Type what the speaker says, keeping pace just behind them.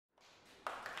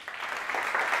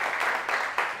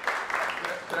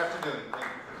Good afternoon. Thank you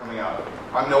for coming out.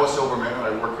 I'm Noah Silverman, and I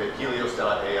work at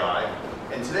Helios.ai.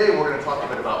 And today we're going to talk a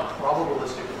bit about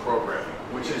probabilistic programming,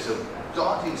 which is a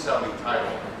daunting sounding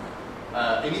title.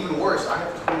 And even worse, I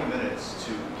have 20 minutes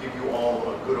to give you all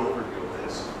a good overview of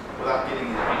this without getting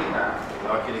into any math,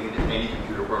 without getting into any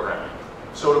computer programming.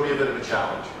 So it'll be a bit of a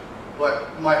challenge.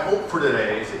 But my hope for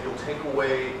today is that you'll take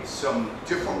away some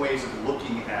different ways of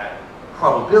looking at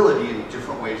probability and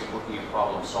different ways of looking at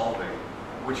problem solving,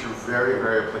 which are very,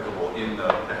 very applicable in the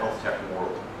health tech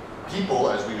world. People,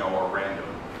 as we know, are random.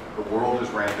 The world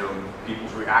is random.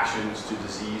 People's reactions to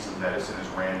disease and medicine is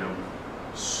random.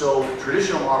 So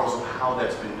traditional models of how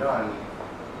that's been done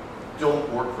don't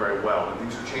work very well, and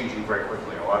things are changing very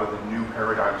quickly. A lot of the new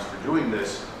paradigms for doing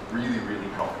this really, really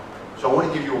help. So I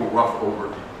want to give you a rough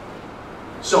overview.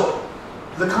 So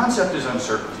the concept is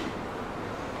uncertainty.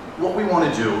 What we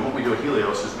want to do, and what we do at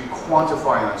Helios, is we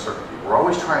quantify uncertainty. We're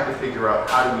always trying to figure out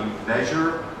how do we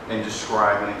measure and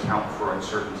describe and account for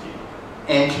uncertainty,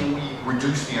 and can we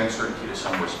reduce the uncertainty to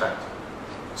some respect.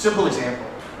 Simple example,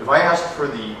 if I ask for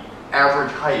the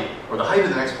average height, or the height of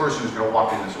the next person who's going to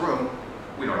walk in this room,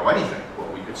 we don't know anything.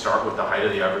 Well, we could start with the height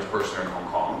of the average person in Hong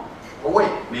Kong, or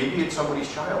wait, maybe it's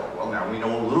somebody's child. Well, now we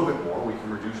know a little bit more, we can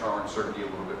reduce our uncertainty a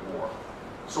little bit more.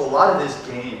 So a lot of this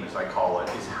game, as I call it,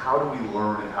 is how do we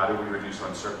learn and how do we reduce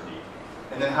uncertainty?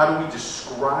 And then how do we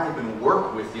describe and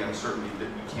work with the uncertainty that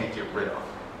we can't get rid of?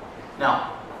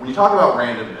 Now, when you talk about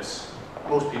randomness,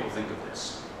 most people think of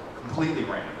this, completely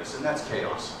randomness, and that's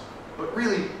chaos. But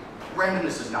really,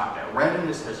 randomness is not that.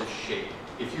 Randomness has a shape.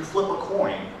 If you flip a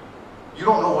coin, you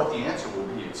don't know what the answer will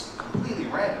be. It's completely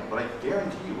random, but I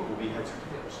guarantee you it will be heads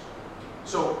or tails.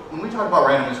 So when we talk about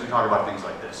randomness, we talk about things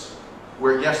like this,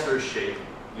 where yes, there's shape,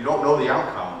 you don't know the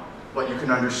outcome, but you can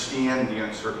understand the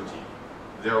uncertainty.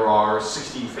 There are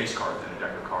 16 face cards in a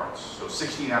deck of cards. So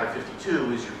 16 out of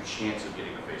 52 is your chance of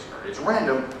getting a face card. It's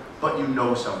random, but you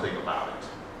know something about it.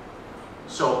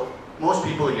 So most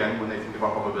people, again, when they think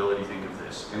about probability, think of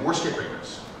this. And we're skipping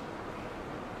this.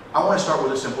 I want to start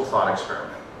with a simple thought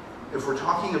experiment. If we're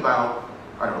talking about,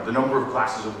 I don't know, the number of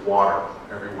glasses of water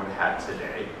everyone had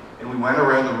today, and we went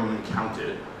around the room and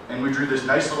counted, and we drew this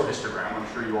nice little histogram.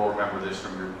 I'm sure you all remember this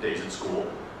from your days at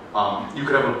school. You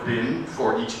could have a bin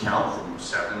for each count from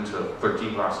 7 to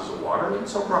 13 glasses of water, and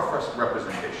some rough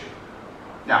representation.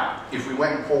 Now, if we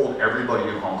went and polled everybody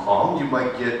in Hong Kong, you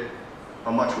might get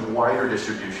a much wider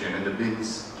distribution, and the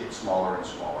bins get smaller and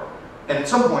smaller. And at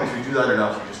some point, if you do that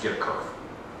enough, you just get a curve.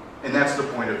 And that's the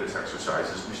point of this exercise,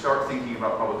 is we start thinking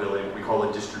about probability, what we call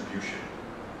a distribution.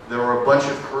 There are a bunch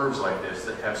of curves like this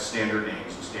that have standard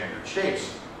names and standard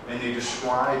shapes, and they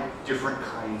describe different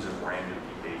kinds of random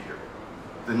behavior.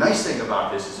 The nice thing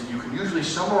about this is that you can usually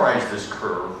summarize this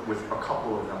curve with a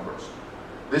couple of numbers.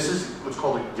 This is what's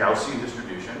called a Gaussian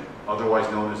distribution, otherwise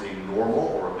known as a normal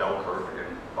or a bell curve.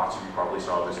 Again, lots of you probably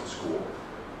saw this in school.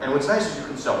 And what's nice is you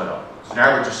can sum it up. It's an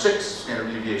average of 6,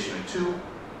 standard deviation of 2.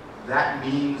 That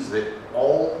means that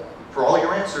for all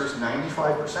your answers,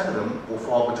 95% of them will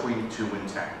fall between 2 and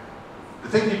 10. The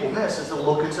thing people miss is they'll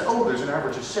look and say, oh, there's an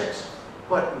average of 6.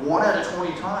 But 1 out of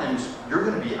 20 times, you're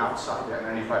going to be outside that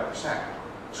 95%.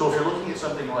 So if you're looking at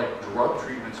something like drug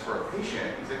treatments for a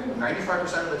patient, you think, oh, 95%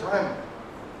 of the time,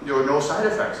 there are no side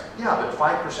effects. Yeah, but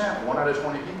 5%, 1 out of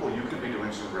 20 people, you could be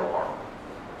doing some real harm.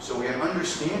 So again,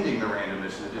 understanding the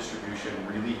randomness and the distribution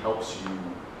really helps you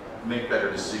make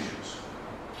better decisions.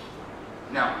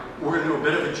 Now, we're going to do a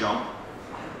bit of a jump,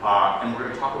 and we're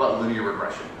going to talk about linear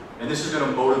regression. And this is going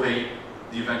to motivate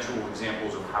the eventual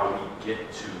examples of how we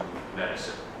get to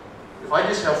medicine. If I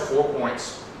just have 4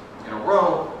 points in a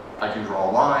row, I can draw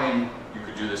a line. You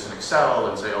could do this in Excel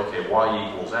and say, okay, y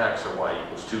equals x, or y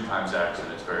equals 2 times x,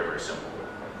 and it's very, very simple.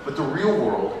 But the real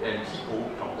world and people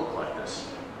don't look like this.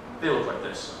 They look like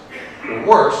this. Or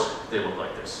worse, they look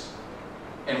like this.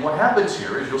 And what happens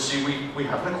here is you'll see we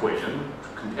have an equation.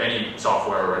 Any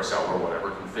software or Excel or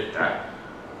whatever can fit that.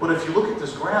 But if you look at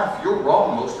this graph, you're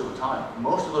wrong most of the time.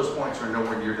 Most of those points are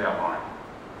nowhere near that line.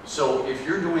 So if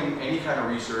you're doing any kind of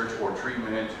research or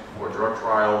treatment or drug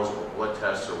trials or blood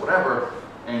tests or whatever,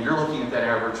 and you're looking at that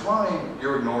average line,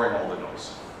 you're ignoring all the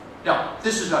noise. Now,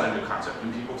 this is not a new concept,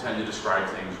 and people tend to describe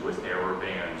things with error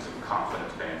bands and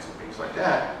confidence bands and things like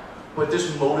that, but this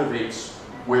motivates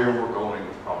where we're going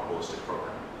with probabilistic programming.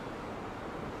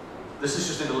 This is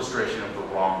just an illustration of the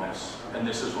wrongness, and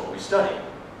this is what we study.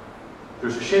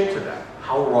 There's a shape to that.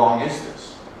 How wrong is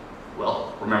this?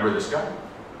 Well, remember this guy.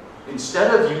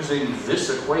 Instead of using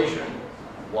this equation,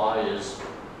 y is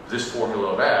this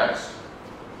formula of x,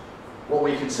 what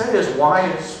we can say is y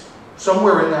is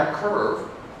somewhere in that curve.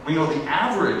 We know the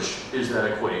average is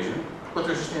that equation, but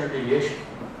there's a standard deviation.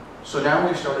 So now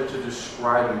we've started to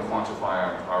describe and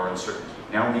quantify our uncertainty.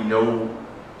 Now we know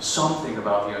something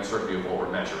about the uncertainty of what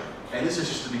we're measuring. And this is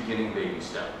just the beginning baby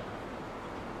step.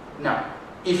 Now,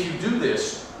 if you do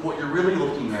this, what you're really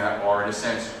looking at are, in a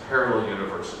sense, parallel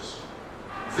universes.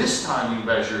 This time you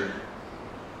measured,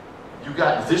 you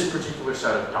got this particular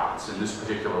set of dots in this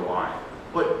particular line.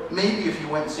 But maybe if you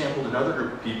went and sampled another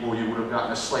group of people, you would have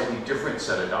gotten a slightly different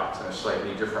set of dots and a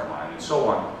slightly different line, and so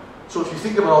on. So if you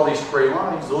think about all these gray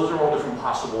lines, those are all different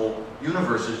possible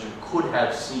universes you could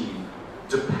have seen,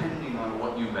 depending on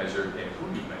what you measured and who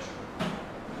you measured.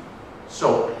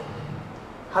 So,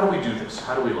 how do we do this?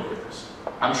 How do we look at this?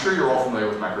 I'm sure you're all familiar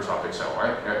with Microsoft Excel,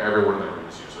 right? Everyone in the room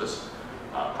has used this.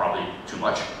 Probably too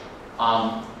much.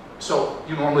 So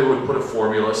you normally would put a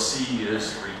formula. C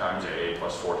is 3 times A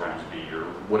plus 4 times B, or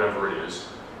whatever it is.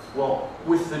 Well,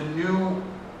 with the new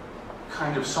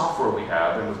kind of software we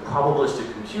have, and with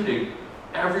probabilistic computing,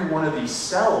 every one of these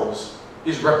cells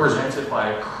is represented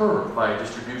by a curve, by a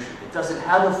distribution. It doesn't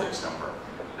have a fixed number.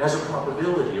 It has a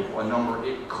probability of what number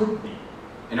it could be.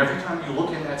 And every time you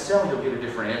look in that cell, you'll get a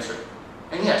different answer.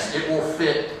 And yes, it will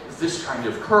fit this kind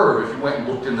of curve if you went and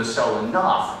looked in the cell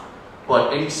enough.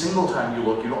 But any single time you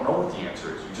look, you don't know what the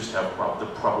answer is. You just have the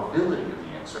probability of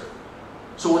the answer.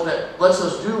 So what that lets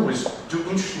us do is do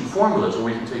interesting formulas where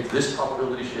we can take this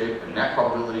probability shape and that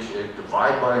probability shape,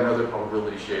 divide by another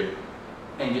probability shape,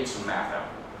 and get some math out.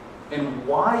 And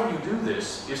why you do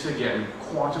this is, again,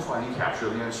 quantify and capture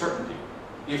the uncertainty.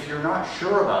 If you're not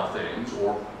sure about things,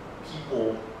 or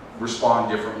people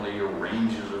respond differently, or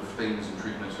ranges of things and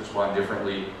treatments respond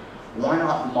differently, why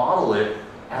not model it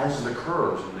as the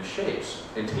curves and the shapes,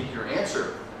 and take your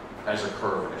answer as a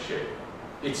curve and a shape?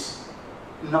 It's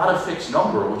not a fixed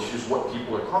number, which is what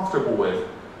people are comfortable with,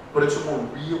 but it's a more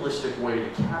realistic way to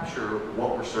capture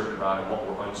what we're certain about and what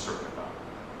we're uncertain about.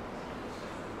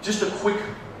 Just a quick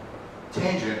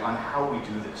tangent on how we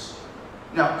do this.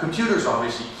 Now, computers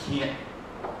obviously can't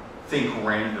think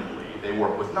randomly. They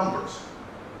work with numbers.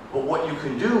 But what you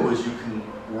can do is you can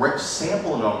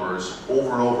sample numbers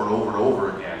over and over and over and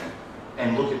over again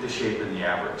and look at the shape and the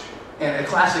average. And a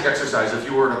classic exercise, if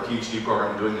you were in a PhD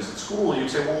program doing this at school, you'd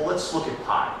say, well, let's look at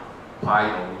pi.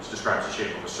 Pi, which describes the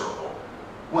shape of a circle.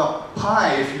 Well,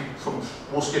 pi,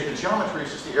 we'll skip the geometry,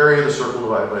 it's just the area of the circle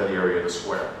divided by the area of the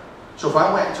square. So if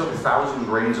I went and took 1,000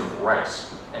 grains of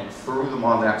rice and threw them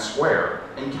on that square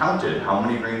and counted how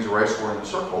many grains of rice were in the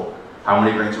circle, how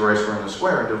many grains of rice were in the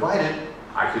square, and divided,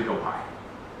 I could know pi.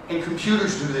 And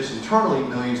computers do this internally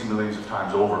millions and millions of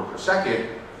times over per second,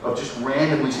 of just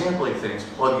randomly sampling things,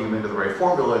 plugging them into the right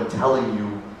formula, and telling you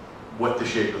what the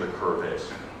shape of the curve is.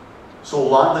 So a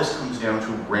lot of this comes down to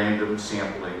random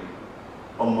sampling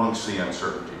amongst the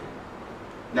uncertainty.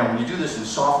 Now, when you do this in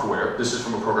software, this is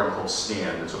from a program called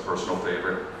Stand, it's a personal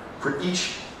favorite. For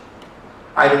each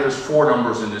item, there's 4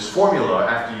 numbers in this formula.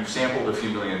 After you've sampled a few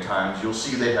million times, you'll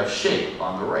see they have shape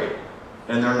on the right.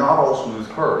 And they're not all smooth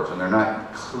curves, and they're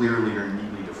not clearly or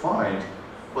neatly defined,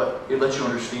 but it lets you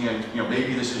understand,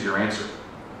 maybe this is your answer.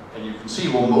 And you can see,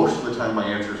 well, most of the time my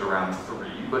answer is around 3,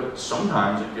 but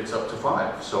sometimes it gets up to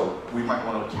 5. So we might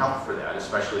want to account for that,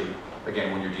 especially,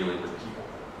 again, when you're dealing with people.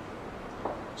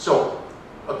 So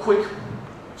a quick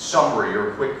summary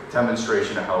or a quick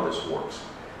demonstration of how this works.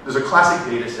 There's a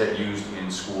classic data set used in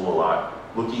school a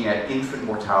lot, looking at infant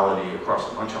mortality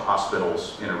across a bunch of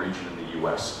hospitals in a region in the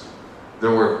US.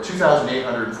 There were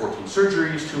 2,814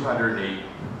 surgeries, 208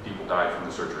 people died from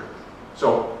the surgery.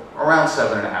 So around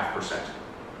 7.5%.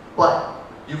 But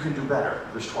you can do better.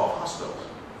 There's 12 hospitals.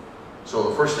 So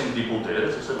the first thing people did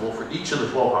is they said, well, for each of the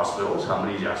 12 hospitals, how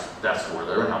many deaths were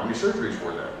there and how many surgeries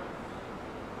were there?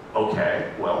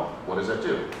 Okay, well, what does that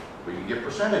do? We can get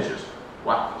percentages.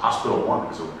 Wow, hospital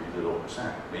 1 is a really low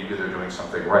percent. Maybe they're doing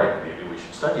something right. Maybe we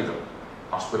should study them.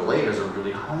 Hospital 8 is a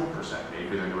really high percent.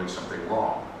 Maybe they're doing something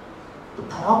wrong. The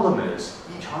problem is,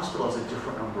 each hospital has a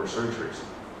different number of surgeries.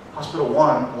 Hospital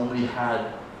 1 only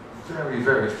had very,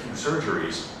 very few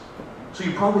surgeries, so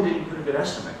you probably didn't get a good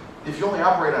estimate. If you only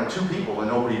operate on 2 people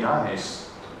and nobody dies,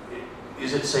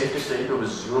 is it safe to say you have a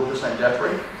 0% death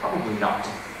rate? Probably not.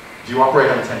 If you operate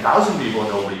on 10,000 people and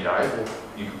nobody dies, well,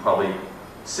 you can probably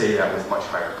say that with much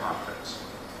higher confidence.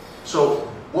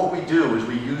 So what we do is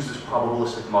we use this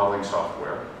probabilistic modeling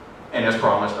software, and as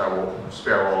promised, I will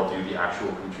spare all of you the actual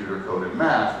computer code and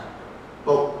math,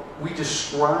 but we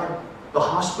describe the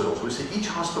hospitals. We say each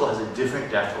hospital has a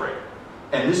different death rate,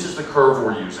 and this is the curve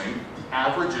we're using. The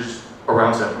average is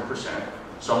around 7%.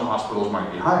 Some hospitals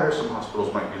might be higher, some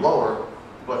hospitals might be lower,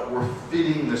 but we're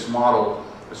fitting this model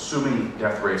assuming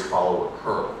death rates follow a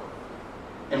curve.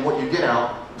 And what you get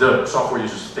out, the software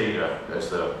uses theta as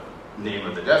the name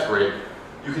of the death rate.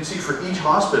 you can see for each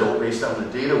hospital, based on the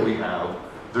data we have,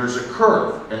 there's a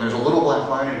curve, and there's a little black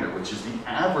line in there, which is the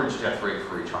average death rate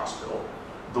for each hospital.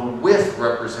 The width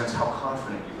represents how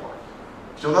confident you are.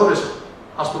 So you'll notice,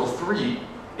 Hospital 3,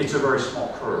 it's a very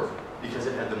small curve because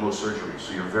it had the most surgery,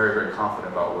 so you're very, very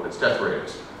confident about what its death rate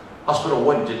is. Hospital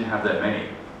 1 didn't have that many.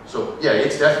 So yeah,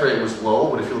 its death rate was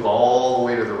low, but if you look all the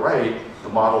way to the right, the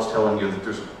model's telling you that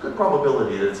there's a good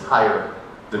probability that it's higher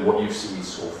than what you've seen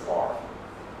so far.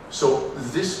 So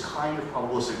this kind of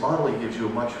probabilistic modeling gives you a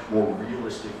much more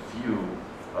realistic view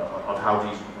of how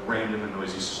these random and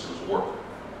noisy systems work.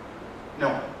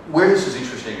 Now, where this is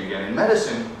interesting again, in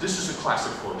medicine, this is a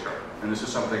classic flowchart. And this is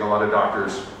something a lot of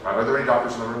doctors, are there any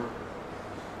doctors in the room?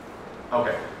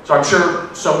 Okay, so I'm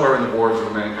sure somewhere in the boards or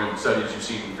the management studies you've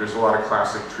seen, there's a lot of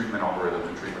classic treatment algorithms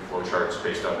and treatment flowcharts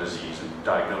based on disease and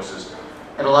diagnosis.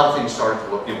 And a lot of things started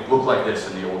to look like this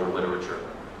in the older literature.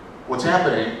 What's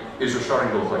happening is they're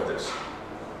starting to look like this.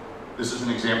 This is an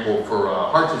example for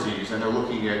heart disease, and they're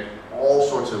looking at all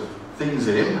sorts of things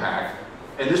that impact.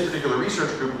 And this particular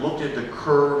research group looked at the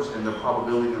curves and the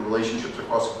probability and the relationships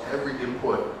across every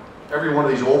input. Every one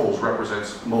of these ovals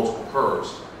represents multiple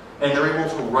curves. And they're able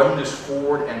to run this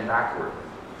forward and backward.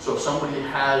 So if somebody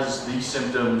has these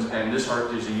symptoms and this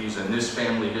heart disease and this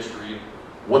family history,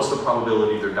 what's the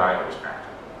probability their diet was bad?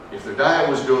 If their diet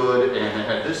was good and they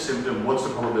had this symptom, what's the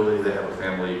probability they have a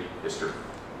family history?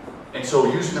 And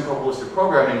so using the probabilistic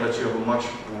programming lets you have a much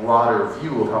broader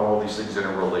view of how all these things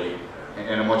interrelate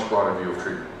and a much broader view of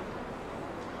treatment.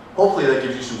 Hopefully that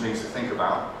gives you some things to think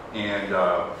about and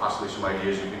possibly some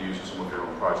ideas you can use in some of your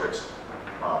own projects.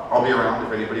 I'll be around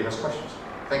if anybody has questions.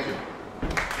 Thank you.